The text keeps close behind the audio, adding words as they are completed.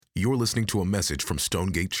You're listening to a message from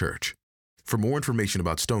Stonegate Church. For more information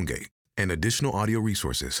about Stonegate and additional audio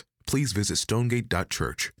resources, please visit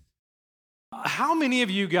stonegate.church. How many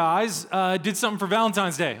of you guys did something for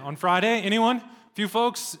Valentine's Day on Friday? Anyone? A few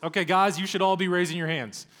folks? Okay, guys, you should all be raising your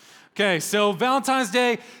hands. Okay, so Valentine's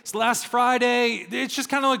Day, it's last Friday. It's just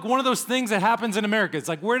kind of like one of those things that happens in America. It's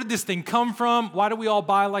like, where did this thing come from? Why do we all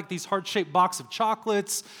buy like these heart-shaped box of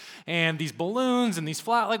chocolates and these balloons and these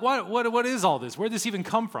like what is all this? Where did this even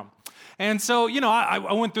come from? And so,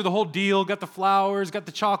 I went through the whole deal, got the flowers, got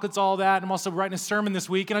the chocolates, all that. And I'm also writing a sermon this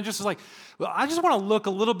week. And I just was like, well, I just want to look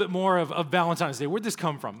a little bit more of Valentine's Day. Where'd this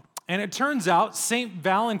come from? And it turns out St.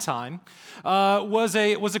 Valentine was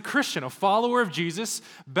a Christian, a follower of Jesus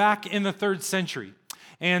back in the 3rd century.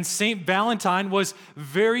 And St. Valentine was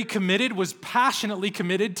very committed, was passionately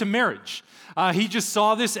committed to marriage. He just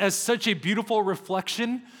saw this as such a beautiful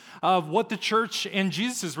reflection of what the church and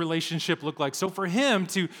Jesus' relationship looked like. So for him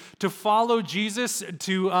to follow Jesus,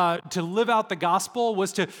 to live out the gospel,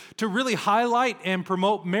 was to really highlight and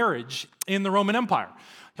promote marriage in the Roman Empire.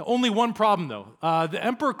 Only one problem, though. The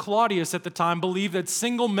Emperor Claudius at the time believed that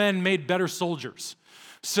single men made better soldiers.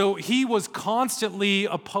 So he was constantly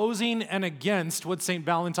opposing and against what St.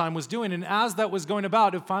 Valentine was doing. And as that was going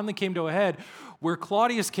about, it finally came to a head where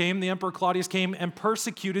the Emperor Claudius came and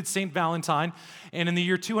persecuted St. Valentine, and in the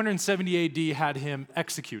year 270 AD had him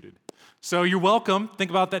executed. So you're welcome.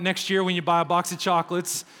 Think about that next year when you buy a box of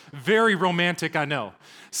chocolates. Very romantic, I know.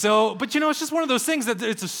 So, but it's just one of those things that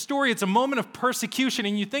it's a story, it's a moment of persecution,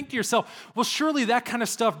 and you think to yourself, well, surely that kind of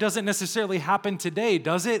stuff doesn't necessarily happen today,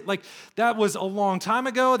 does it? Like, that was a long time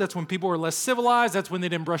ago. That's when people were less civilized. That's when they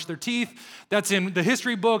didn't brush their teeth. That's in the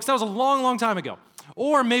history books. That was a long, long time ago.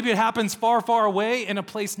 Or maybe it happens far, far away in a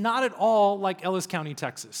place not at all like Ellis County,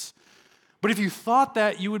 Texas. But if you thought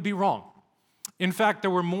that, you would be wrong. In fact, there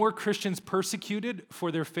were more Christians persecuted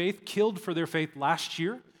for their faith, killed for their faith last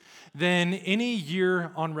year than any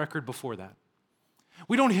year on record before that.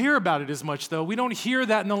 We don't hear about it as much, though. We don't hear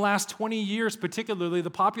that in the last 20 years, particularly. The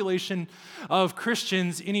population of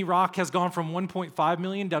Christians in Iraq has gone from 1.5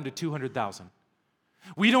 million down to 200,000.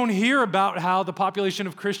 We don't hear about how the population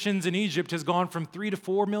of Christians in Egypt has gone from 3 to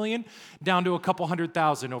 4 million down to a couple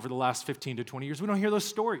 100,000 over the last 15 to 20 years. We don't hear those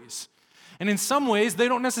stories. And in some ways, they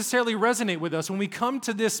don't necessarily resonate with us. When we come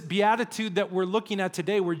to this beatitude that we're looking at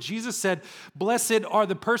today, where Jesus said, "Blessed are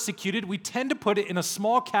the persecuted," we tend to put it in a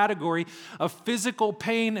small category of physical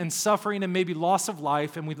pain and suffering and maybe loss of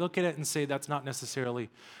life, and we look at it and say, that's not necessarily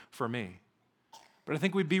for me. But I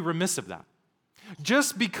think we'd be remiss of that.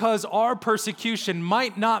 Just because our persecution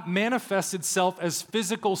might not manifest itself as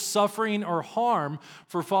physical suffering or harm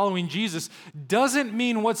for following Jesus doesn't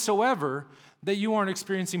mean whatsoever that you aren't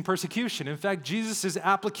experiencing persecution. In fact, Jesus'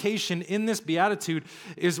 application in this beatitude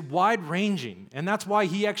is wide-ranging, and that's why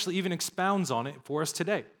he actually even expounds on it for us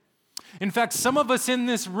today. In fact, some of us in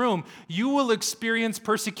this room, you will experience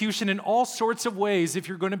persecution in all sorts of ways if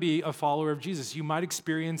you're going to be a follower of Jesus. You might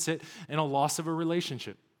experience it in a loss of a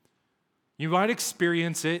relationship. You might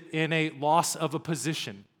experience it in a loss of a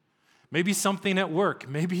position. Maybe something at work.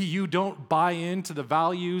 Maybe you don't buy into the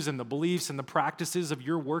values and the beliefs and the practices of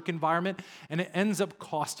your work environment, and it ends up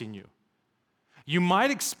costing you. You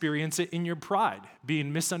might experience it in your pride,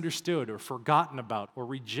 being misunderstood or forgotten about or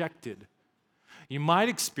rejected. You might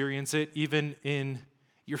experience it even in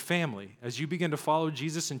your family. As you begin to follow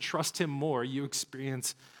Jesus and trust him more, you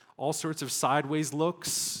experience all sorts of sideways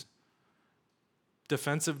looks,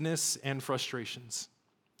 defensiveness, and frustrations.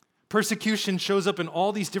 Persecution shows up in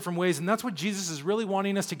all these different ways, and that's what Jesus is really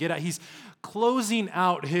wanting us to get at. He's closing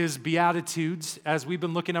out his Beatitudes as we've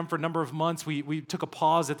been looking at them for a number of months. We took a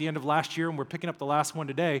pause at the end of last year, and we're picking up the last one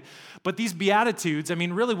today. But these Beatitudes,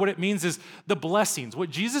 really what it means is the blessings. What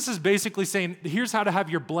Jesus is basically saying, here's how to have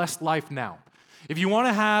your blessed life now. If you want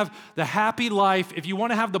to have the happy life, if you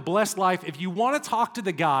want to have the blessed life, if you want to talk to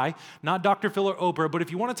the guy, not Dr. Phil or Oprah, but if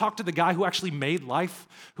you want to talk to the guy who actually made life,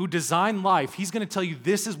 who designed life, he's going to tell you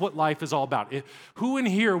this is what life is all about. Who in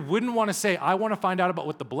here wouldn't want to say, I want to find out about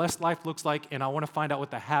what the blessed life looks like, and I want to find out what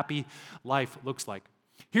the happy life looks like?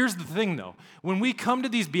 Here's the thing, though. When we come to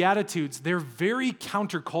these Beatitudes, they're very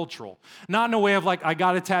countercultural. Not in a way of like, I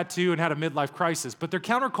got a tattoo and had a midlife crisis, but they're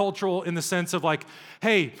countercultural in the sense of like,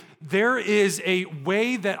 hey, there is a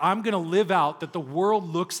way that I'm going to live out that the world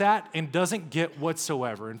looks at and doesn't get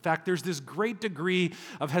whatsoever. In fact, there's this great degree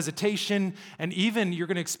of hesitation, and even you're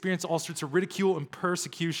going to experience all sorts of ridicule and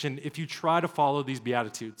persecution if you try to follow these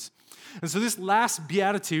Beatitudes. And so this last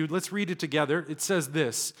Beatitude, let's read it together. It says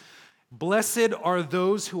this: "Blessed are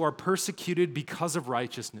those who are persecuted because of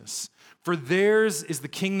righteousness, for theirs is the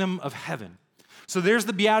kingdom of heaven. So there's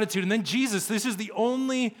the beatitude. And then Jesus, this is the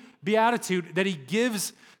only beatitude that he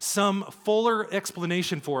gives some fuller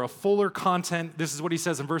explanation for, a fuller content. This is what he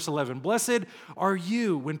says in verse 11. Blessed are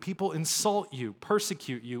you when people insult you,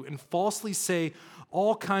 persecute you, and falsely say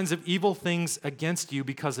all kinds of evil things against you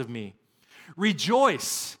because of me.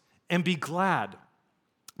 Rejoice and be glad,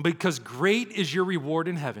 because great is your reward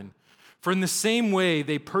in heaven. For in the same way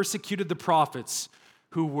they persecuted the prophets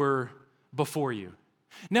who were before you.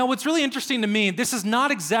 Now, what's really interesting to me, this is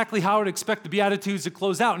not exactly how I would expect the Beatitudes to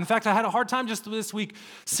close out. In fact, I had a hard time just this week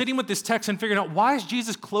sitting with this text and figuring out, why is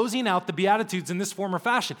Jesus closing out the Beatitudes in this form or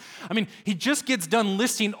fashion? I mean, he just gets done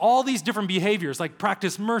listing all these different behaviors, like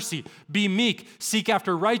practice mercy, be meek, seek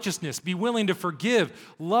after righteousness, be willing to forgive,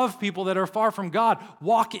 love people that are far from God,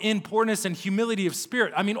 walk in poorness and humility of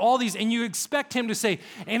spirit. I mean, all these, and you expect him to say,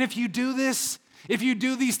 and if you do this, if you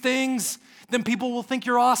do these things, then people will think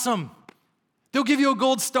you're awesome. They'll give you a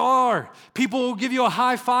gold star. People will give you a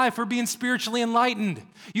high five for being spiritually enlightened.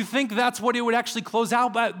 You think that's what it would actually close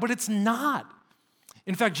out, but it's not.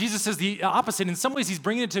 In fact, Jesus says the opposite. In some ways, he's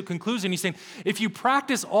bringing it to a conclusion. He's saying, if you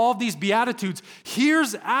practice all of these Beatitudes,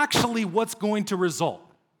 here's actually what's going to result.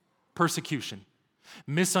 Persecution,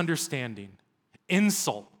 misunderstanding,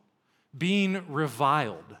 insult, being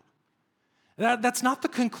reviled. That's not the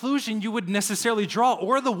conclusion you would necessarily draw,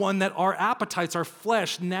 or the one that our appetites, our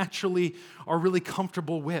flesh, naturally are really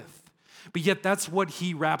comfortable with. But yet that's what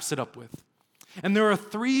he wraps it up with. And there are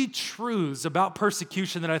three truths about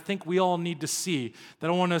persecution that I think we all need to see,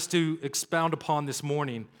 that I want us to expound upon this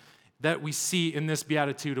morning, that we see in this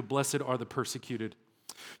beatitude of blessed are the persecuted.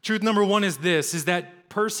 Truth number one is this, is that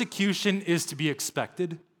persecution is to be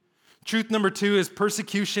expected. Truth number two is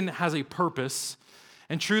persecution has a purpose.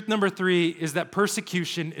 And truth number three is that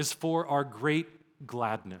persecution is for our great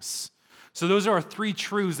gladness. So those are our three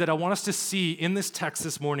truths that I want us to see in this text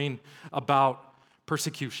this morning about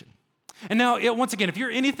persecution. And now, once again, if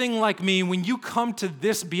you're anything like me, when you come to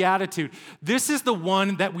this beatitude, this is the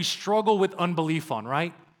one that we struggle with unbelief on,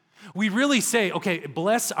 right? We really say, okay,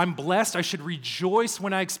 I'm blessed, I should rejoice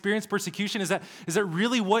when I experience persecution. Is that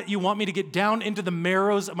really what you want me to get down into the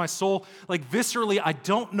marrows of my soul? Like viscerally, I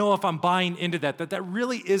don't know if I'm buying into that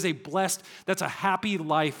really is a blessed, that's a happy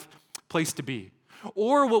life place to be.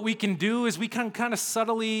 Or what we can do is we can kind of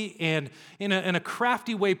subtly and in a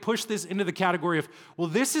crafty way push this into the category of, well,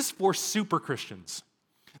 this is for super Christians.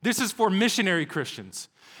 This is for missionary Christians.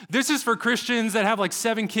 This is for Christians that have like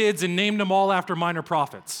 7 kids and named them all after minor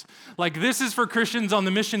prophets. Like this is for Christians on the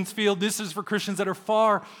missions field. This is for Christians that are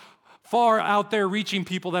far, far out there reaching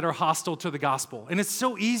people that are hostile to the gospel. And it's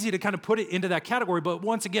so easy to kind of put it into that category. But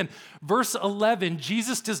once again, verse 11,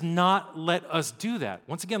 Jesus does not let us do that.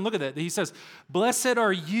 Once again, look at that. He says, blessed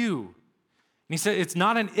are you. And he said, it's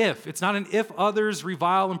not an if. It's not an if others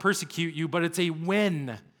revile and persecute you, but it's a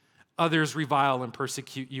when others revile and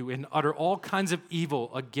persecute you and utter all kinds of evil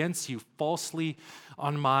against you falsely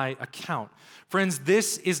on my account. Friends,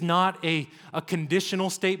 this is not a conditional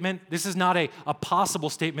statement. This is not a possible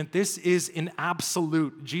statement. This is an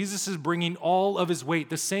absolute. Jesus is bringing all of his weight.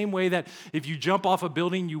 The same way that if you jump off a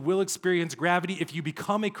building, you will experience gravity. If you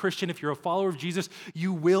become a Christian, if you're a follower of Jesus,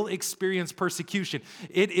 you will experience persecution.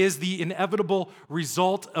 It is the inevitable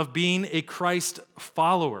result of being a Christ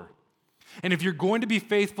follower. And if you're going to be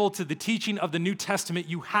faithful to the teaching of the New Testament,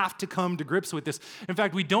 you have to come to grips with this. In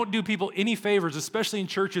fact, we don't do people any favors, especially in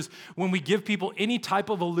churches, when we give people any type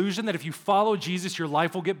of illusion that if you follow Jesus, your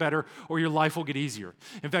life will get better or your life will get easier.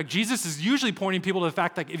 In fact, Jesus is usually pointing people to the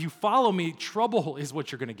fact that if you follow me, trouble is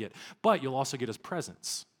what you're going to get. But you'll also get his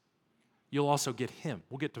presence. You'll also get him.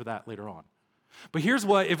 We'll get to that later on. But here's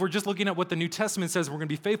what, if we're just looking at what the New Testament says, we're going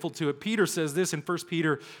to be faithful to it. Peter says this in 1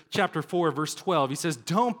 Peter chapter 4, verse 12. He says,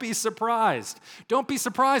 don't be surprised. Don't be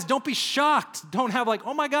surprised. Don't be shocked. Don't have like,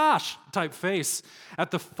 oh my gosh, type face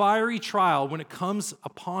at the fiery trial when it comes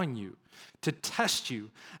upon you to test you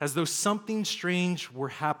as though something strange were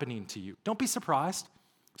happening to you. Don't be surprised.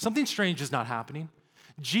 Something strange is not happening.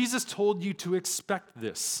 Jesus told you to expect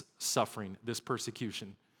this suffering, this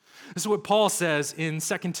persecution. This is what Paul says in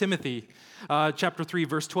 2 Timothy chapter 3,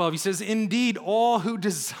 verse 12. He says, indeed, all who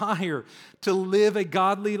desire to live a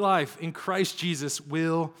godly life in Christ Jesus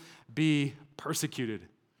will be persecuted.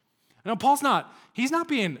 Now, he's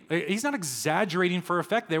not exaggerating for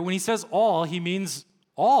effect there. When he says all, he means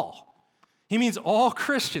all. He means all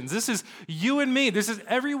Christians. This is you and me. This is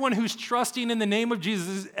everyone who's trusting in the name of Jesus.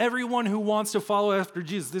 This is everyone who wants to follow after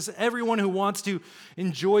Jesus. This is everyone who wants to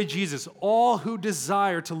enjoy Jesus. All who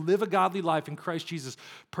desire to live a godly life in Christ Jesus,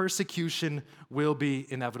 persecution will be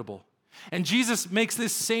inevitable. And Jesus makes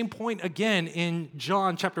this same point again in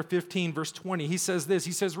John chapter 15, verse 20. He says this,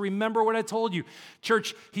 he says, remember what I told you.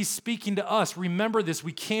 Church, he's speaking to us. Remember this,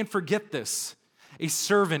 we can't forget this. A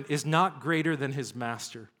servant is not greater than his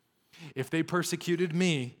master. If they persecuted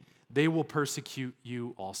me, they will persecute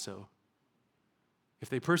you also. If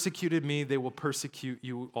they persecuted me, they will persecute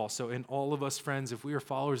you also. And all of us, friends, if we are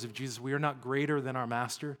followers of Jesus, we are not greater than our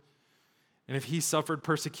master. And if he suffered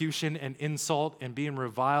persecution and insult and being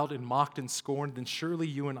reviled and mocked and scorned, then surely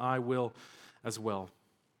you and I will as well.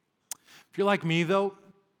 If you're like me, though,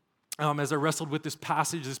 as I wrestled with this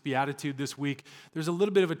passage, this beatitude this week, there's a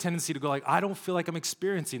little bit of a tendency to go like, I don't feel like I'm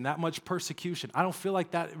experiencing that much persecution. I don't feel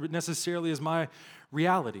like that necessarily is my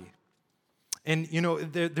reality. And,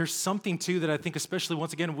 there's something, too, that I think, especially,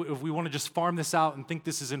 once again, if we want to just farm this out and think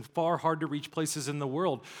this is in far hard-to-reach places in the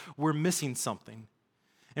world, we're missing something.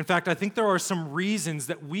 In fact, I think there are some reasons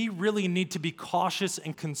that we really need to be cautious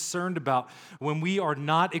and concerned about when we are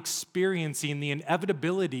not experiencing the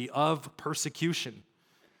inevitability of persecution.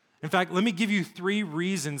 In fact, let me give you 3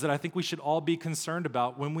 reasons that I think we should all be concerned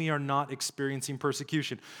about when we are not experiencing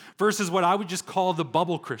persecution. First is what I would just call the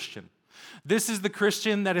bubble Christian. This is the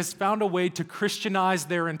Christian that has found a way to Christianize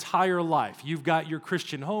their entire life. You've got your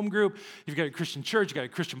Christian home group, you've got your Christian church, you've got your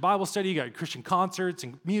Christian Bible study, you've got your Christian concerts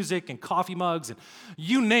and music and coffee mugs, and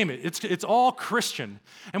you name it. It's all Christian.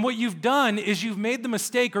 And what you've done is you've made the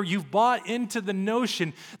mistake, or you've bought into the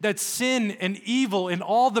notion that sin and evil and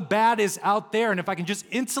all the bad is out there, and if I can just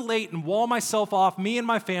insulate and wall myself off, me and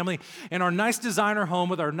my family, in our nice designer home,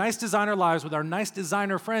 with our nice designer lives, with our nice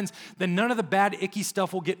designer friends, then none of the bad, icky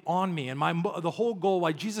stuff will get on me. And the whole goal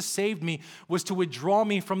why Jesus saved me was to withdraw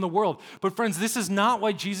me from the world. But friends, this is not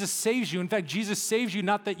why Jesus saves you. In fact, Jesus saves you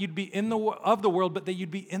not that you'd be of the world, but that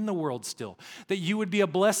you'd be in the world still. That you would be a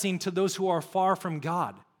blessing to those who are far from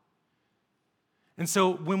God. And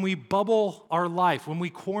so when we bubble our life, when we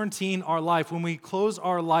quarantine our life, when we close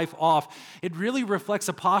our life off, it really reflects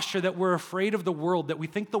a posture that we're afraid of the world, that we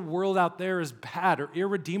think the world out there is bad or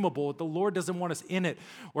irredeemable, that the Lord doesn't want us in it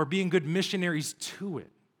or being good missionaries to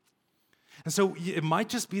it. And so it might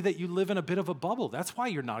just be that you live in a bit of a bubble. That's why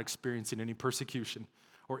you're not experiencing any persecution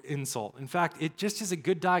or insult. In fact, it just is a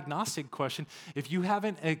good diagnostic question. If you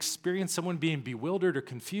haven't experienced someone being bewildered or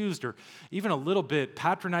confused or even a little bit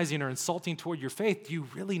patronizing or insulting toward your faith, do you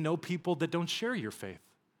really know people that don't share your faith?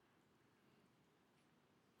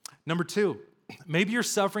 Number 2, maybe you're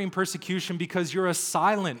suffering persecution because you're a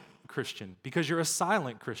silent Christian,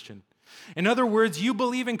 In other words, you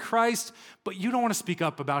believe in Christ, but you don't want to speak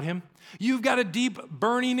up about him. You've got a deep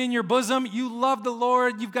burning in your bosom. You love the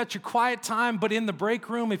Lord. You've got your quiet time, but in the break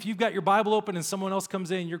room, if you've got your Bible open and someone else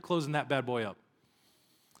comes in, you're closing that bad boy up.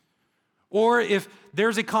 Or if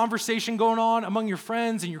there's a conversation going on among your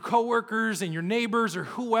friends and your coworkers and your neighbors or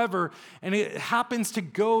whoever, and it happens to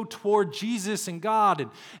go toward Jesus and God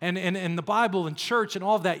and the Bible and church and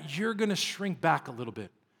all of that, you're going to shrink back a little bit.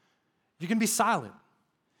 You can be silent.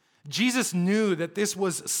 Jesus knew that this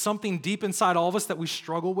was something deep inside all of us that we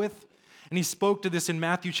struggle with. And he spoke to this in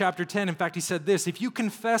Matthew chapter 10. In fact, he said this, if you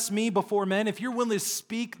confess me before men, if you're willing to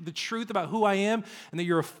speak the truth about who I am and that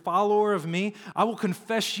you're a follower of me, I will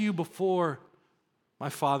confess you before my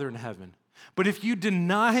Father in heaven. But if you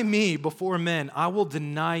deny me before men, I will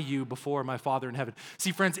deny you before my Father in heaven.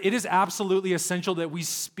 See, friends, it is absolutely essential that we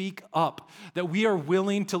speak up, that we are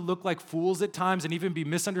willing to look like fools at times and even be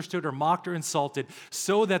misunderstood or mocked or insulted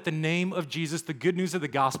so that the name of Jesus, the good news of the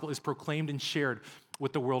gospel, is proclaimed and shared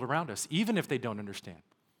with the world around us, even if they don't understand.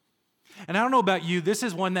 And I don't know about you, this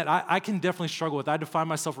is one that I can definitely struggle with. I had to find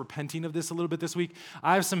myself repenting of this a little bit this week.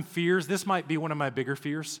 I have some fears. This might be one of my bigger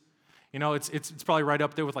fears. It's probably right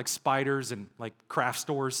up there with like spiders and like craft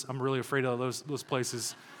stores. I'm really afraid of those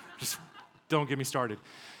places. Just don't get me started.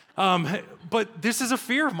 But this is a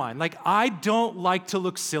fear of mine. Like, I don't like to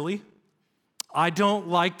look silly. I don't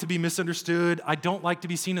like to be misunderstood. I don't like to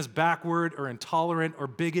be seen as backward or intolerant or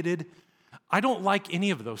bigoted. I don't like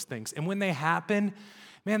any of those things. And when they happen,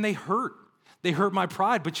 man, they hurt. They hurt my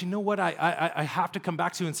pride. But you know what I have to come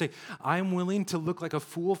back to and say, I'm willing to look like a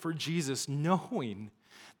fool for Jesus, knowing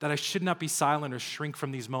that I should not be silent or shrink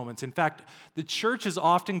from these moments. In fact, the church has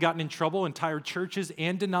often gotten in trouble, entire churches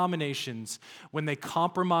and denominations, when they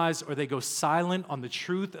compromise or they go silent on the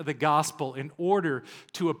truth of the gospel in order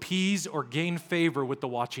to appease or gain favor with the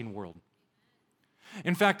watching world.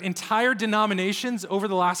 In fact, entire denominations over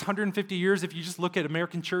the last 150 years, if you just look at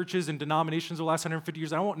American churches and denominations over the last 150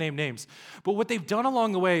 years, I won't name names, but what they've done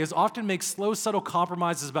along the way is often make slow, subtle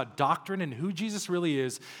compromises about doctrine and who Jesus really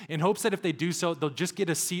is in hopes that if they do so, they'll just get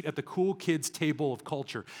a seat at the cool kids' table of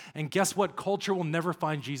culture. And guess what? Culture will never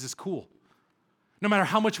find Jesus cool. No matter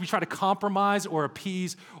how much we try to compromise or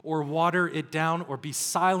appease or water it down or be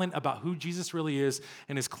silent about who Jesus really is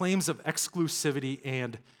and his claims of exclusivity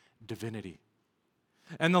and divinity.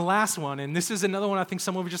 And the last one, and this is another one I think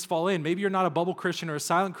someone would just fall in. Maybe you're not a bubble Christian or a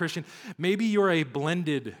silent Christian. Maybe you're a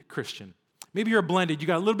blended Christian. Maybe you're blended. You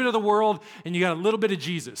got a little bit of the world and you got a little bit of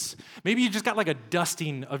Jesus. Maybe you just got like a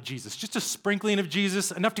dusting of Jesus, just a sprinkling of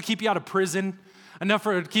Jesus, enough to keep you out of prison, enough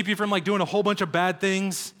to keep you from like doing a whole bunch of bad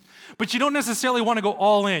things. But you don't necessarily want to go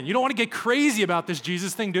all in. You don't want to get crazy about this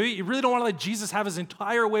Jesus thing, do you? You really don't want to let Jesus have his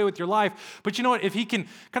entire way with your life. But you know what? If he can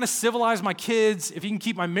kind of civilize my kids, if he can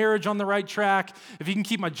keep my marriage on the right track, if he can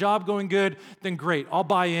keep my job going good, then great. I'll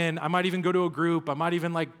buy in. I might even go to a group. I might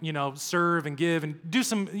even serve and give and do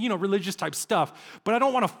some, religious type stuff. But I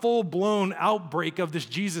don't want a full-blown outbreak of this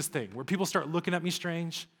Jesus thing where people start looking at me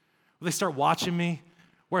strange, where they start watching me,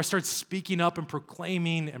 where I start speaking up and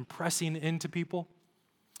proclaiming and pressing into people.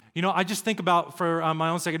 I just think about, for my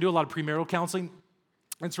own sake, I do a lot of premarital counseling.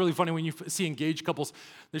 It's really funny when you see engaged couples,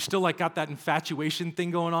 they're still got that infatuation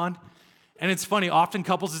thing going on. And it's funny, often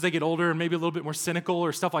couples as they get older and maybe a little bit more cynical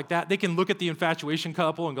or stuff like that, they can look at the infatuation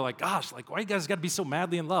couple and go gosh, why you guys got to be so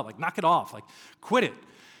madly in love? Knock it off, quit it.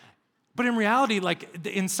 But in reality,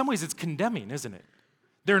 in some ways it's condemning, isn't it?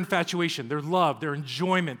 Their infatuation, their love, their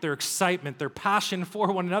enjoyment, their excitement, their passion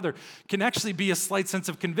for one another can actually be a slight sense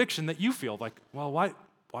of conviction that you feel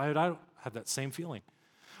why would I have that same feeling?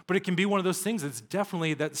 But it can be one of those things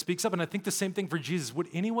that speaks up. And I think the same thing for Jesus. Would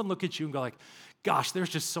anyone look at you and go gosh, there's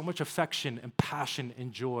just so much affection and passion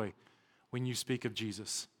and joy when you speak of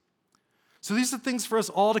Jesus? So these are things for us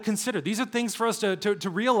all to consider. These are things for us to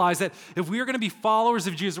realize that if we are going to be followers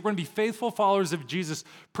of Jesus, we're going to be faithful followers of Jesus,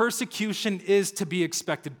 persecution is to be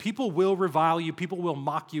expected. People will revile you. People will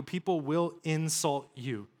mock you. People will insult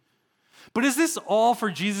you. But is this all for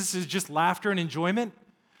Jesus is just laughter and enjoyment?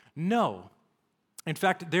 No. In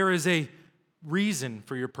fact, there is a reason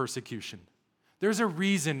for your persecution. There's a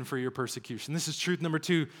reason for your persecution. This is truth number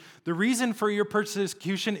 2. The reason for your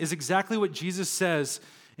persecution is exactly what Jesus says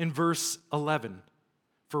in verse 11.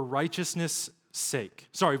 For righteousness' sake.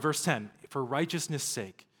 Verse 10. For righteousness'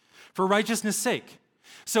 sake. For righteousness' sake.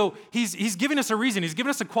 So he's giving us a reason. He's giving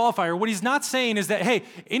us a qualifier. What he's not saying is that, hey,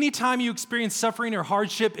 anytime you experience suffering or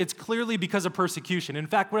hardship, it's clearly because of persecution. In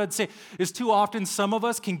fact, what I'd say is too often some of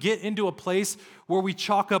us can get into a place where we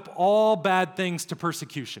chalk up all bad things to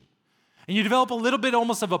persecution. And you develop a little bit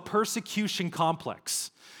almost of a persecution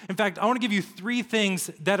complex. In fact, I want to give you 3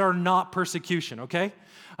 things that are not persecution, okay?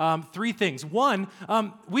 3 things. One,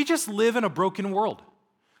 we just live in a broken world.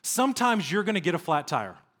 Sometimes you're going to get a flat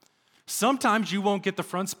tire. Sometimes you won't get the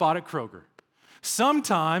front spot at Kroger.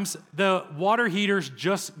 Sometimes the water heater's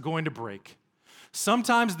just going to break.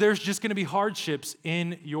 Sometimes there's just going to be hardships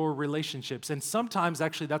in your relationships. And sometimes,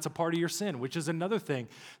 actually, that's a part of your sin, which is another thing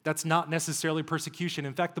that's not necessarily persecution.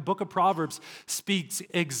 In fact, the book of Proverbs speaks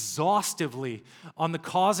exhaustively on the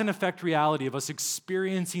cause and effect reality of us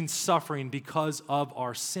experiencing suffering because of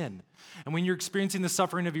our sin. And when you're experiencing the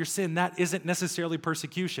suffering of your sin, that isn't necessarily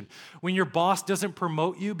persecution. When your boss doesn't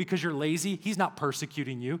promote you because you're lazy, he's not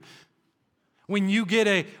persecuting you. When you get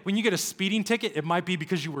a speeding ticket, it might be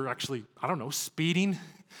because you were actually, speeding.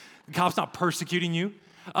 The cop's not persecuting you.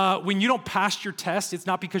 When you don't pass your test, it's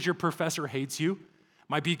not because your professor hates you. It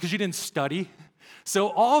might be because you didn't study. So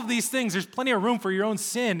all of these things, there's plenty of room for your own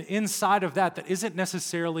sin inside of that isn't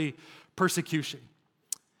necessarily persecution.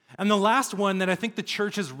 And the last one that I think the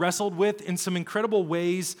church has wrestled with in some incredible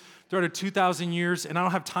ways throughout our 2,000 years, and I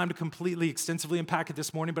don't have time to completely extensively unpack it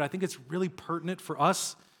this morning, but I think it's really pertinent for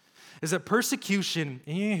us, is that persecution,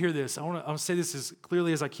 and you hear this, I want to say this as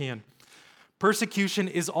clearly as I can. Persecution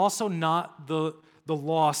is also not the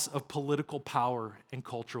loss of political power and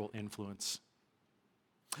cultural influence.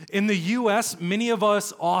 In the U.S., many of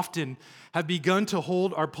us often have begun to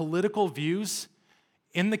hold our political views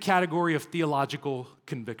in the category of theological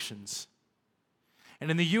convictions.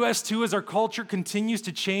 And in the U.S., too, as our culture continues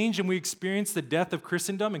to change and we experience the death of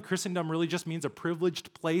Christendom, and Christendom really just means a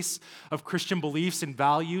privileged place of Christian beliefs and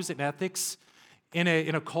values and ethics in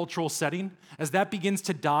a cultural setting, as that begins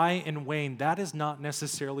to die and wane, that is not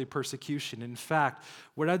necessarily persecution. In fact,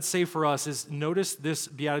 what I'd say for us is notice this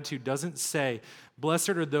beatitude doesn't say, blessed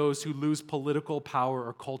are those who lose political power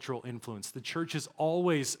or cultural influence. The church has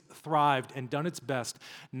always thrived and done its best,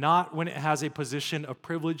 not when it has a position of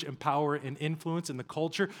privilege and power and influence in the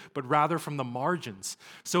culture, but rather from the margins.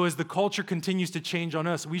 So as the culture continues to change on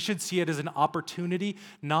us, we should see it as an opportunity,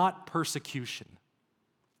 not persecution.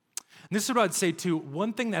 And this is what I'd say too.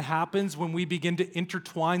 One thing that happens when we begin to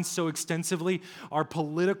intertwine so extensively our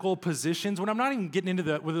political positions, when I'm not even getting into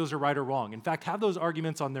whether those are right or wrong. In fact, have those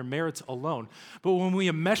arguments on their merits alone. But when we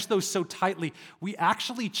enmesh those so tightly, we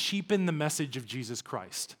actually cheapen the message of Jesus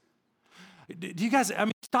Christ. Do you guys,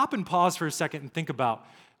 stop and pause for a second and think about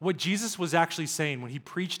what Jesus was actually saying when he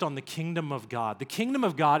preached on the kingdom of God. The kingdom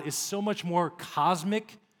of God is so much more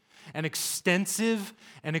cosmic and extensive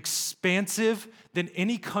and expansive than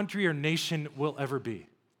any country or nation will ever be.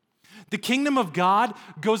 The kingdom of God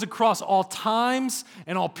goes across all times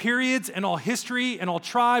and all periods and all history and all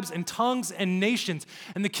tribes and tongues and nations.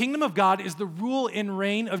 And the kingdom of God is the rule and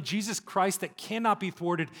reign of Jesus Christ that cannot be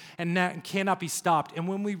thwarted and cannot be stopped. And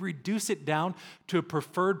when we reduce it down to a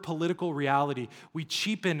preferred political reality, we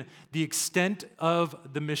cheapen the extent of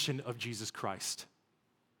the mission of Jesus Christ.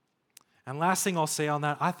 And last thing I'll say on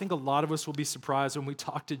that, I think a lot of us will be surprised when we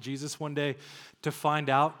talk to Jesus one day to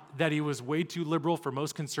find out that he was way too liberal for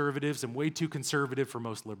most conservatives and way too conservative for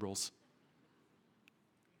most liberals.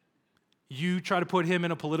 You try to put him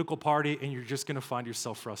in a political party and you're just going to find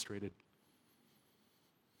yourself frustrated.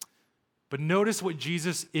 But notice what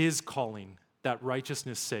Jesus is calling that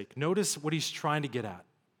righteousness' sake. Notice what he's trying to get at.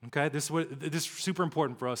 Okay, this is super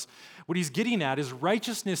important for us. What he's getting at is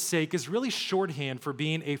righteousness' sake is really shorthand for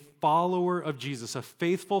being a follower of Jesus, a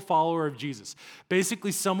faithful follower of Jesus.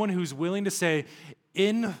 Basically, someone who's willing to say,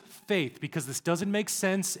 in faith, because this doesn't make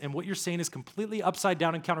sense and what you're saying is completely upside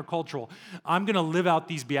down and countercultural, I'm going to live out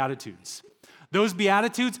these Beatitudes. Those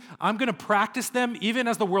Beatitudes, I'm going to practice them even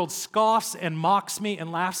as the world scoffs and mocks me and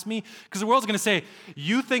laughs me, because the world's going to say,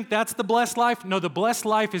 you think that's the blessed life? No, the blessed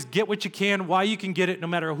life is get what you can, while you can get it, no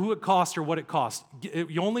matter who it costs or what it costs.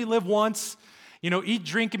 You only live once. Eat,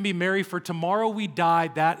 drink, and be merry, for tomorrow we die.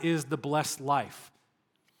 That is the blessed life.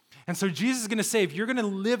 And so Jesus is going to say, if you're going to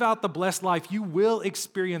live out the blessed life, you will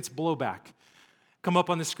experience blowback. Come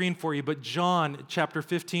up on the screen for you, but John chapter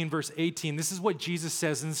 15, verse 18, this is what Jesus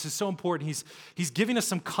says, and this is so important. He's giving us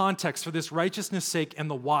some context for this righteousness' sake and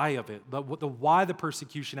the why of it, the why the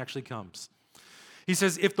persecution actually comes. He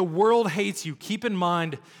says, if the world hates you, keep in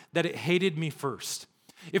mind that it hated me first.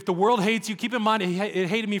 If the world hates you, keep in mind it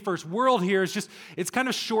hated me first. World here is it's kind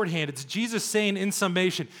of shorthand. It's Jesus saying in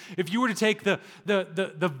summation, if you were to take the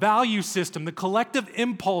value system, the collective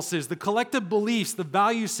impulses, the collective beliefs, the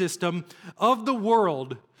value system of the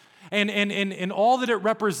world, and all that it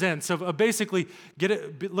represents of basically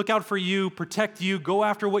look out for you, protect you, go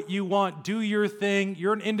after what you want, do your thing,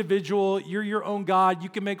 you're an individual, you're your own God, you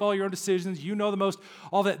can make all your own decisions, you know the most,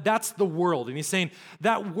 all that's the world. And he's saying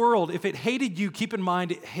that world, if it hated you, keep in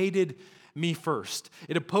mind it hated me first.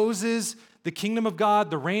 It opposes the kingdom of God,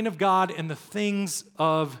 the reign of God, and the things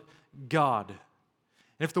of God.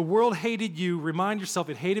 And if the world hated you, remind yourself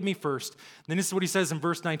it hated me first. Then this is what he says in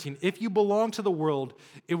verse 19. If you belong to the world,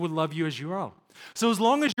 it would love you as your own. So as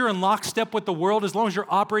long as you're in lockstep with the world, as long as you're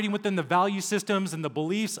operating within the value systems and the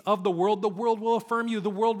beliefs of the world will affirm you,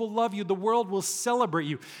 the world will love you, the world will celebrate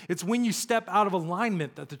you. It's when you step out of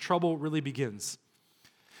alignment that the trouble really begins.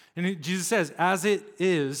 And Jesus says, as it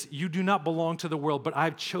is, you do not belong to the world, but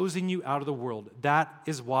I've chosen you out of the world. That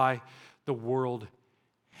is why the world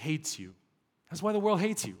hates you. That's why the world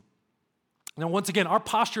hates you. Now, once again, our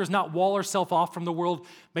posture is not wall ourselves off from the world,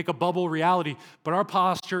 make a bubble reality, but our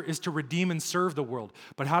posture is to redeem and serve the world.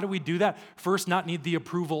 But how do we do that? First, not need the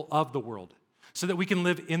approval of the world, so that we can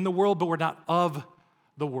live in the world, but we're not of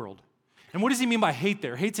the world. And what does he mean by hate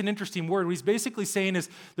there? Hate's an interesting word. What he's basically saying is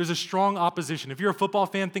there's a strong opposition. If you're a football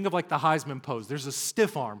fan, think of like the Heisman pose. There's a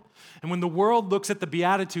stiff arm. And when the world looks at the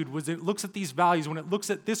Beatitude, when it looks at these values, when it looks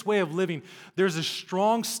at this way of living, there's a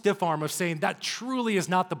strong stiff arm of saying that truly is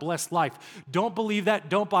not the blessed life. Don't believe that.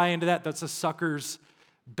 Don't buy into that. That's a sucker's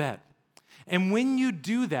bet. And when you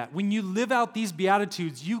do that, when you live out these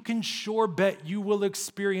Beatitudes, you can sure bet you will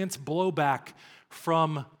experience blowback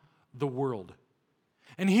from the world.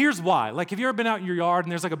 And here's why. Like, have you ever been out in your yard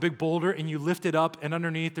and there's like a big boulder and you lift it up and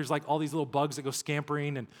underneath there's like all these little bugs that go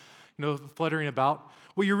scampering and, fluttering about?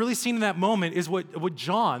 What you're really seeing in that moment is what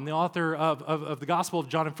John, the author of the Gospel of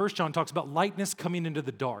John and 1 John, talks about lightness coming into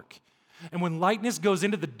the dark. And when lightness goes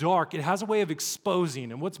into the dark, it has a way of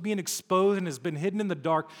exposing. And what's being exposed and has been hidden in the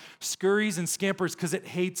dark scurries and scampers because it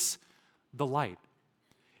hates the light.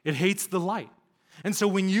 It hates the light. And so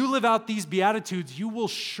when you live out these Beatitudes, you will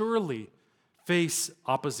surely face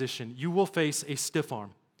opposition. You will face a stiff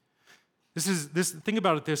arm. Think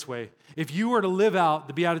about it this way. If you are to live out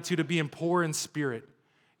the beatitude of being poor in spirit,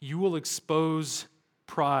 you will expose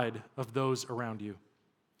pride of those around you.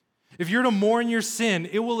 If you're to mourn your sin,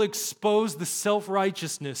 it will expose the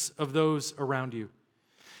self-righteousness of those around you.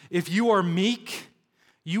 If you are meek,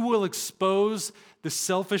 You will expose the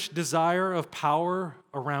selfish desire of power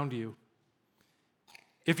around you.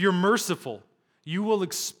 If you're merciful, you will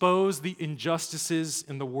expose the injustices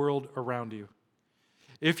in the world around you.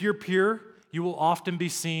 If you're pure, you will often be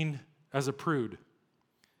seen as a prude.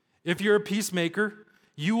 If you're a peacemaker,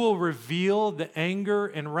 you will reveal the anger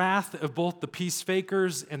and wrath of both the peace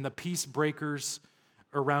fakers and the peace breakers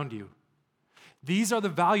around you. These are the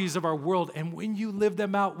values of our world, and when you live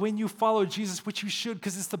them out, when you follow Jesus, which you should,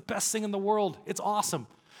 because it's the best thing in the world, it's awesome,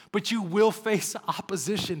 but you will face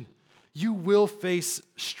opposition. You will face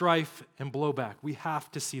strife and blowback. We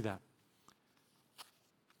have to see that.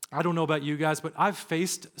 I don't know about you guys, but I've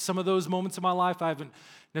faced some of those moments in my life. I haven't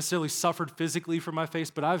necessarily suffered physically from my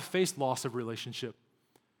face, but I've faced loss of relationship.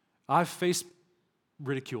 I've faced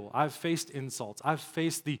ridicule. I've faced insults. I've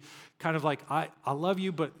faced the kind of like, I love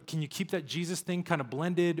you, but can you keep that Jesus thing kind of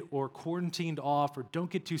blended or quarantined off, or don't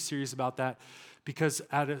get too serious about that? Because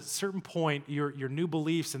at a certain point, your new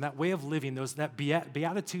beliefs and that way of living, that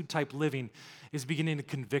beatitude type living is beginning to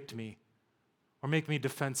convict me or make me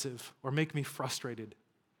defensive or make me frustrated.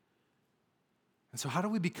 And so how do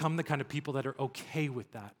we become the kind of people that are okay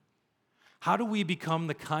with that? How do we become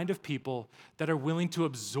the kind of people that are willing to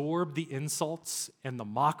absorb the insults and the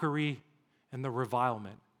mockery and the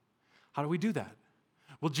revilement? How do we do that?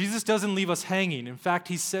 Well, Jesus doesn't leave us hanging. In fact,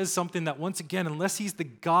 he says something that, once again, unless he's the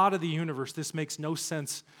God of the universe, this makes no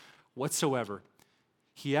sense whatsoever.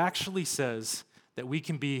 He actually says that we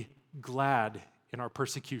can be glad in our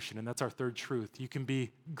persecution, and that's our third truth. You can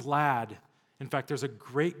be glad. In fact, there's a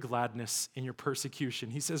great gladness in your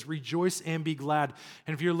persecution. He says, rejoice and be glad.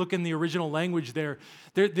 And if you're looking in the original language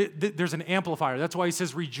there's an amplifier. That's why he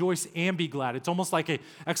says rejoice and be glad. It's almost like a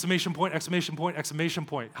exclamation point, exclamation point, exclamation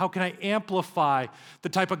point. How can I amplify the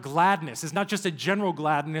type of gladness? It's not just a general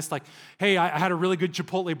gladness like, hey, I had a really good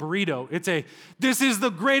Chipotle burrito. It's this is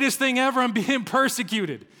the greatest thing ever, I'm being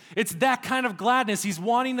persecuted. It's that kind of gladness. He's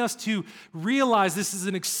wanting us to realize this is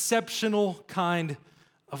an exceptional kind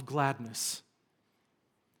of gladness.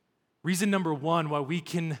 Reason number one why we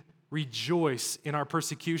can rejoice in our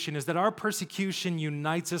persecution is that our persecution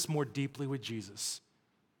unites us more deeply with Jesus.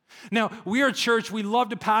 Now, we are a church, we love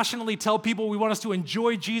to passionately tell people we want us to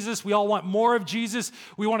enjoy Jesus, we all want more of Jesus,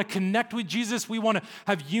 we want to connect with Jesus, we want to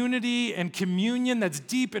have unity and communion that's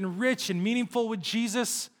deep and rich and meaningful with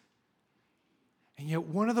Jesus. And yet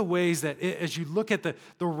one of the ways that as you look at the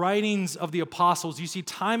writings of the apostles, you see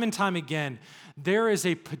time and time again, there is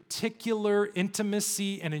a particular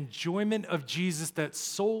intimacy and enjoyment of Jesus that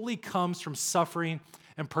solely comes from suffering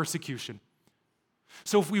and persecution.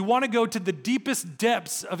 So if we want to go to the deepest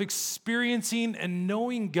depths of experiencing and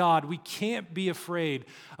knowing God, we can't be afraid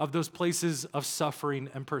of those places of suffering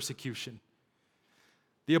and persecution.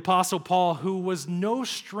 The Apostle Paul, who was no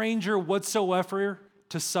stranger whatsoever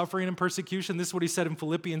to suffering and persecution, this is what he said in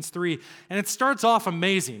Philippians 3, and it starts off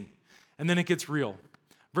amazing, and then it gets real.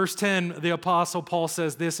 Verse 10, the Apostle Paul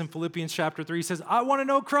says this in Philippians chapter 3. He says, I want to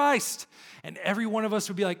know Christ. And every one of us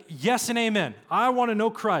would be like, yes and amen. I want to know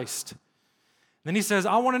Christ. Then he says,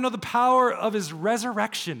 I want to know the power of his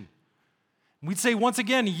resurrection. We'd say once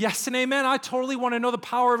again, yes and amen. I totally want to know the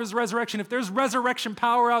power of his resurrection. If there's resurrection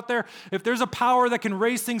power out there, if there's a power that can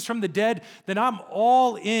raise things from the dead, then I'm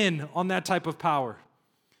all in on that type of power.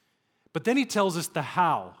 But then he tells us the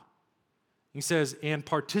how. He says, and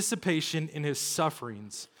participation in his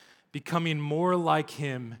sufferings, becoming more like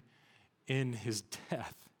him in his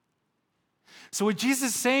death. So what Jesus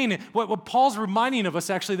is saying, what Paul's reminding of us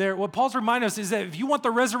actually there, what Paul's reminding us is that if you want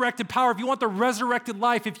the resurrected power, if you want the resurrected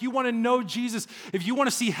life, if you want to know Jesus, if you want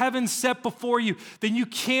to see heaven set before you, then you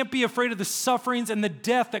can't be afraid of the sufferings and the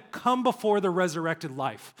death that come before the resurrected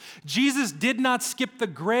life. Jesus did not skip the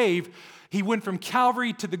grave. He went from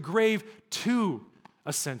Calvary to the grave to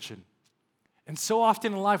ascension. And so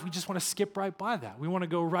often in life, we just want to skip right by that. We want to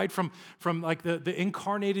go right from like the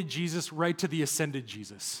incarnated Jesus right to the ascended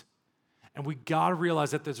Jesus. And we got to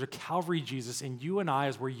realize that there's a Calvary Jesus, and you and I,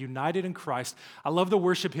 as we're united in Christ, I love the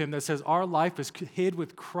worship hymn that says, our life is hid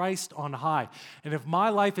with Christ on high. And if my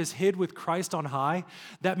life is hid with Christ on high,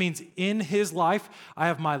 that means in his life, I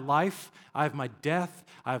have my death,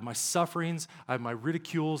 I have my sufferings, I have my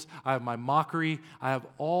ridicules, I have my mockery, I have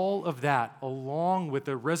all of that along with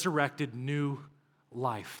the resurrected new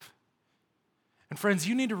life. And friends,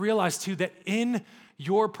 you need to realize too that in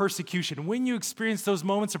your persecution, when you experience those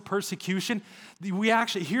moments of persecution,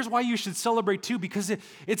 here's why you should celebrate too, because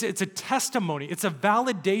it's a testimony, it's a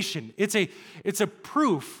validation, it's a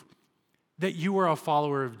proof that you are a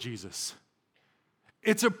follower of Jesus.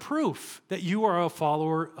 It's a proof that you are a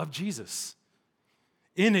follower of Jesus.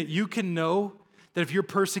 In it, you can know that if you're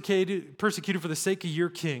persecuted for the sake of your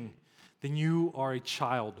king, then you are a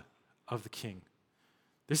child of the king.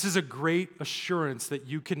 This is a great assurance that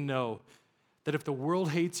you can know that if the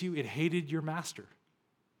world hates you, it hated your master.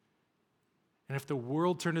 And if the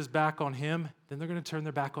world turned its back on him, then they're going to turn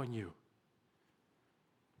their back on you.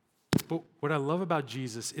 But what I love about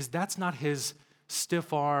Jesus is that's not his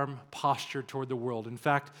stiff arm posture toward the world. In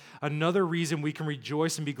fact, another reason we can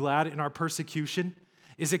rejoice and be glad in our persecution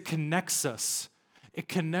is it connects us. It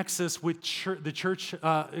connects us with the church.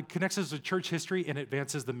 It connects us with church history and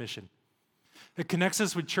advances the mission. It connects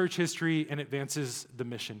us with church history and advances the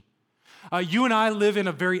mission. You and I live in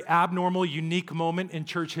a very abnormal, unique moment in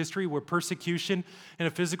church history where persecution in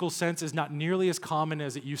a physical sense is not nearly as common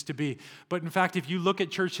as it used to be. But in fact, if you look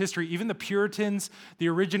at church history, even the Puritans, the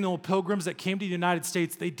original pilgrims that came to the United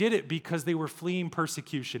States, they did it because they were fleeing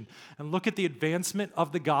persecution. And look at the advancement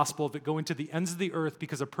of the gospel, of it going to the ends of the earth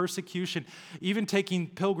because of persecution, even taking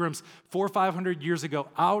pilgrims 400 or 500 years ago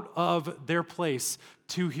out of their place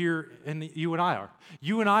to here, and you and I are.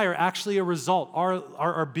 You and I are actually a result.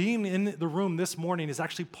 Our being in the room this morning is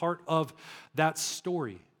actually part of that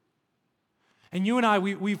story. And you and I,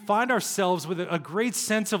 we find ourselves with a great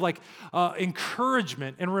sense of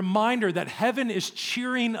encouragement and reminder that heaven is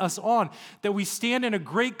cheering us on, that we stand in a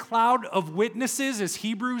great cloud of witnesses, as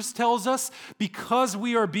Hebrews tells us, because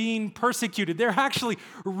we are being persecuted. They're actually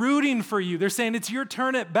rooting for you. They're saying it's your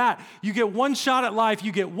turn at bat. You get one shot at life,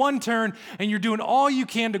 you get one turn, and you're doing all you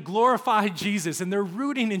can to glorify Jesus. And they're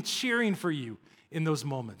rooting and cheering for you in those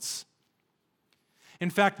moments. In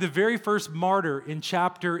fact, the very first martyr in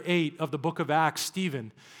chapter 8 of the book of Acts,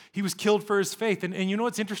 Stephen, he was killed for his faith. And you know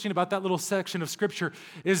what's interesting about that little section of scripture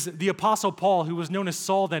is the Apostle Paul, who was known as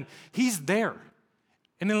Saul then, he's there.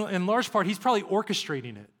 And in large part, he's probably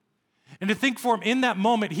orchestrating it. And to think for him in that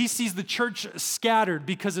moment, he sees the church scattered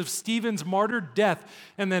because of Stephen's martyred death.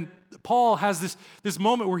 And then Paul has this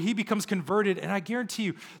moment where he becomes converted. And I guarantee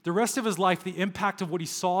you, the rest of his life, the impact of what he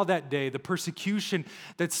saw that day, the persecution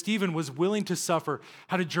that Stephen was willing to suffer,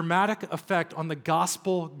 had a dramatic effect on the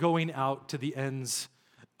gospel going out to the ends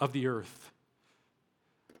of the earth.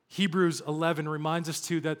 Hebrews 11 reminds us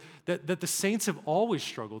too that the saints have always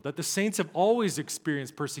struggled, that the saints have always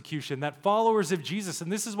experienced persecution, that followers of Jesus,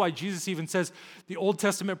 and this is why Jesus even says the Old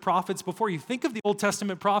Testament prophets, before you think of the Old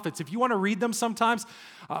Testament prophets, if you want to read them sometimes,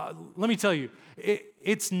 let me tell you,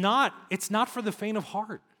 it's not for the faint of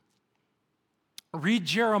heart. Read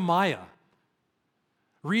Jeremiah,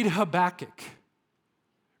 read Habakkuk,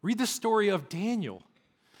 read the story of Daniel.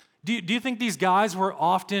 Do you think these guys were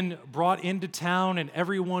often brought into town and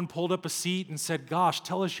everyone pulled up a seat and said, gosh,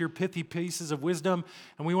 tell us your pithy pieces of wisdom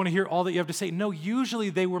and we want to hear all that you have to say? No,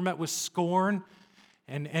 usually they were met with scorn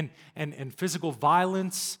and physical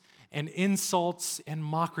violence and insults and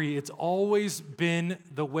mockery. It's always been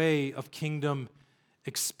the way of kingdom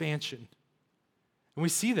expansion. And we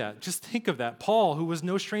see that. Just think of that. Paul, who was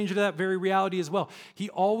no stranger to that very reality as well, he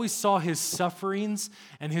always saw his sufferings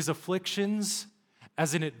and his afflictions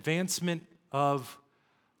as an advancement of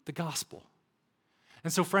the gospel.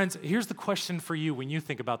 And so, friends, here's the question for you when you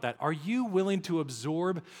think about that. Are you willing to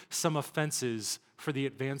absorb some offenses for the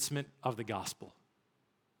advancement of the gospel?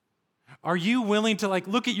 Are you willing to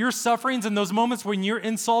look at your sufferings and those moments when you're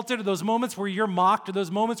insulted or those moments where you're mocked or those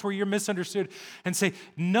moments where you're misunderstood and say,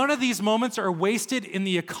 none of these moments are wasted in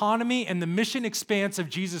the economy and the mission expanse of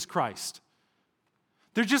Jesus Christ?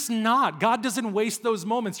 They're just not. God doesn't waste those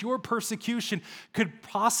moments. Your persecution could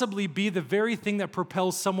possibly be the very thing that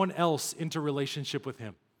propels someone else into relationship with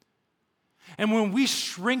Him. And when we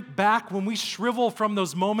shrink back, when we shrivel from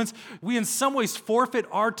those moments, we in some ways forfeit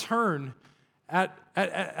our turn at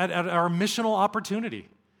our missional opportunity.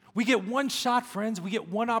 We get one shot, friends. We get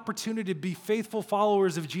one opportunity to be faithful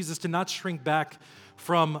followers of Jesus, to not shrink back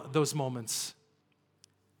from those moments.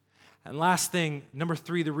 And last thing, number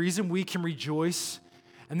 3, the reason we can rejoice,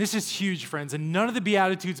 and this is huge, friends, and none of the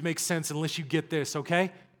Beatitudes make sense unless you get this,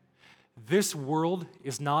 okay? This world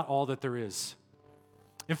is not all that there is.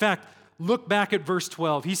 In fact, look back at verse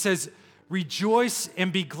 12. He says, rejoice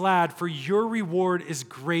and be glad, for your reward is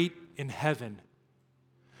great in heaven.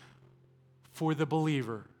 For the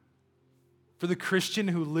believer, for the Christian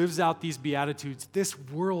who lives out these Beatitudes, this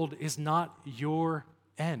world is not your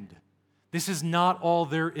end. This is not all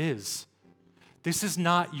there is. This is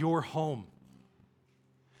not your home.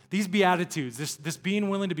 These Beatitudes, this being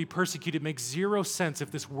willing to be persecuted makes zero sense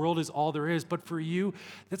if this world is all there is, but for you,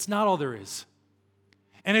 that's not all there is.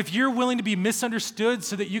 And if you're willing to be misunderstood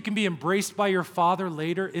so that you can be embraced by your Father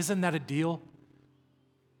later, isn't that a deal?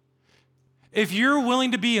 if you're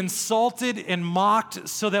willing to be insulted and mocked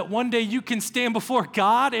so that one day you can stand before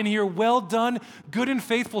God and hear, well done, good and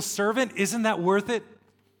faithful servant, isn't that worth it?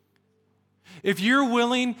 If you're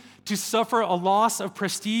willing to suffer a loss of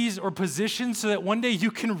prestige or position so that one day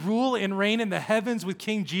you can rule and reign in the heavens with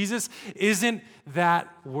King Jesus, isn't that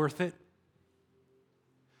worth it?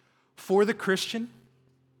 For the Christian,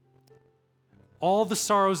 all the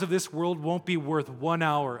sorrows of this world won't be worth 1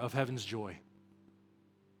 hour of heaven's joy.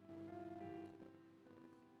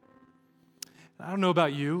 I don't know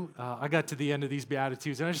about you. I got to the end of these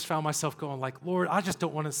Beatitudes, and I just found myself going like, Lord, I just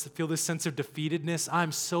don't want to feel this sense of defeatedness.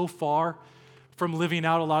 I'm so far from living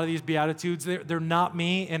out a lot of these Beatitudes. They're not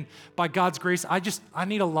me, and by God's grace, I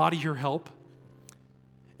need a lot of your help.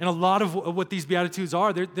 And a lot of what these Beatitudes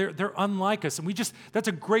are, they're unlike us. And that's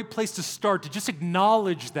a great place to start, to just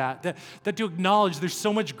acknowledge that to acknowledge there's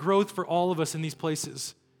so much growth for all of us in these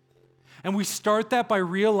places. And we start that by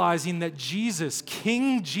realizing that Jesus,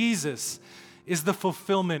 King Jesus, is the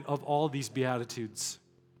fulfillment of all these Beatitudes.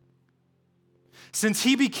 Since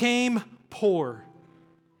he became poor,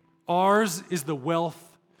 ours is the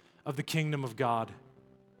wealth of the kingdom of God.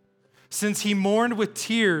 Since he mourned with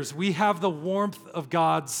tears, we have the warmth of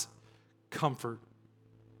God's comfort.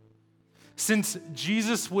 Since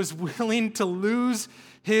Jesus was willing to lose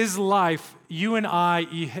his life, you and I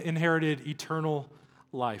inherited eternal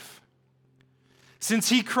life. Since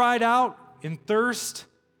he cried out in thirst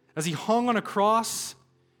as he hung on a cross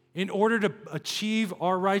in order to achieve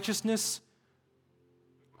our righteousness,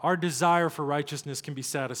 our desire for righteousness can be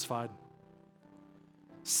satisfied.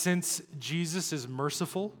 Since Jesus is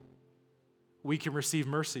merciful, we can receive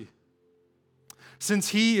mercy. Since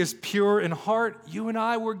he is pure in heart, you and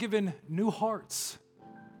I were given new hearts.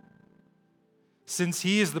 Since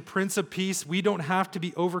he is the Prince of Peace, we don't have to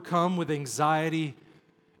be overcome with anxiety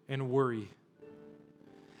and worry.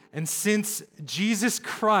 And since Jesus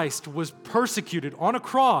Christ was persecuted on a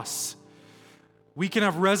cross, we can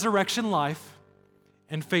have resurrection life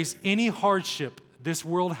and face any hardship this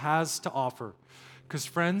world has to offer. Because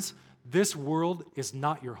friends, this world is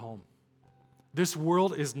not your home. This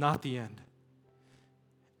world is not the end.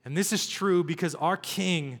 And this is true because our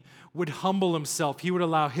King would humble himself. He would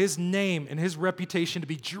allow his name and his reputation to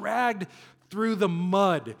be dragged through the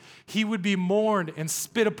mud. He would be mourned and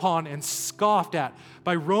spit upon and scoffed at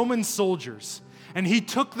by Roman soldiers. And he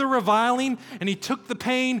took the reviling, and he took the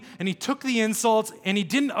pain, and he took the insults, and he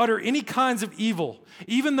didn't utter any kinds of evil,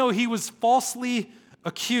 even though he was falsely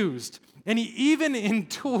accused. And he even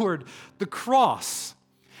endured the cross.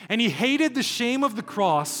 And he hated the shame of the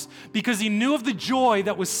cross because he knew of the joy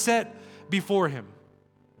that was set before him.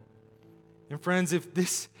 And friends, if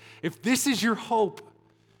this is your hope,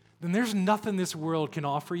 then there's nothing this world can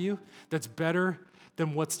offer you that's better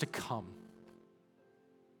than what's to come.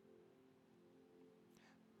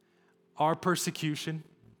 Our persecution,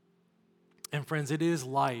 and friends, it is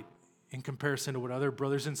light in comparison to what other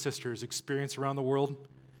brothers and sisters experience around the world.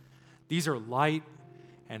 These are light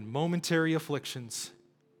and momentary afflictions,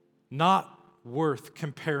 not worth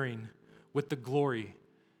comparing with the glory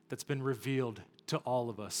that's been revealed to all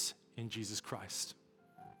of us in Jesus Christ.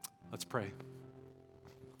 Let's pray.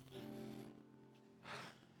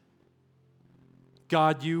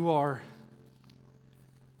 God, you are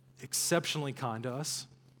exceptionally kind to us.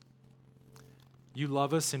 You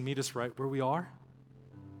love us and meet us right where we are.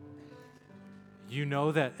 You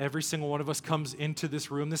know that every single one of us comes into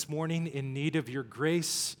this room this morning in need of your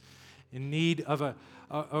grace, in need of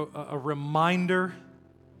a reminder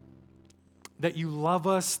that you love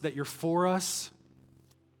us, that you're for us.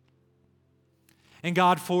 And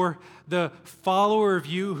God, for the follower of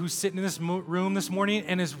you who's sitting in this room this morning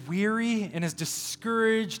and is weary and is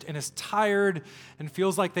discouraged and is tired and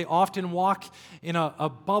feels like they often walk in a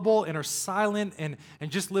bubble and are silent and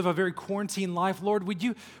just live a very quarantined life, Lord, would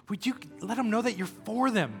you let them know that you're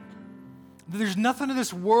for them? That there's nothing in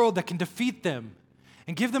this world that can defeat them,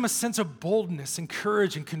 and give them a sense of boldness and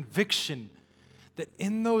courage and conviction that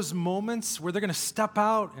in those moments where they're going to step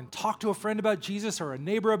out and talk to a friend about Jesus or a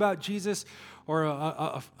neighbor about Jesus or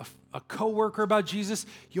a coworker about Jesus,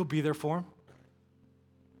 you'll be there for them.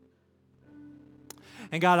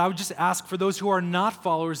 And God, I would just ask for those who are not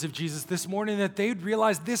followers of Jesus this morning that they would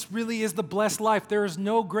realize this really is the blessed life. There is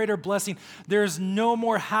no greater blessing. There is no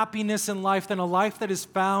more happiness in life than a life that is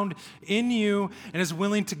found in you and is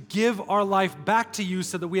willing to give our life back to you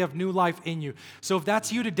so that we have new life in you. So if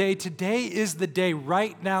that's you today, today is the day,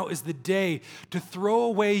 right now is the day to throw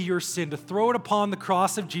away your sin, to throw it upon the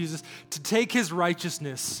cross of Jesus, to take his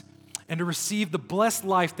righteousness and to receive the blessed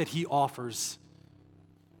life that he offers.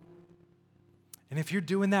 And if you're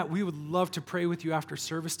doing that, we would love to pray with you after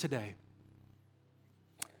service today.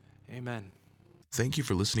 Amen. Thank you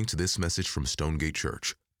for listening to this message from Stonegate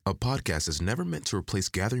Church. A podcast is never meant to replace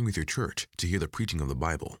gathering with your church to hear the preaching of the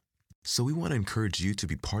Bible. So we want to encourage you to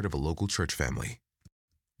be part of a local church family.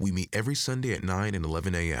 We meet every Sunday at 9 and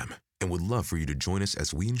 11 a.m. and would love for you to join us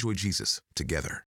as we enjoy Jesus together.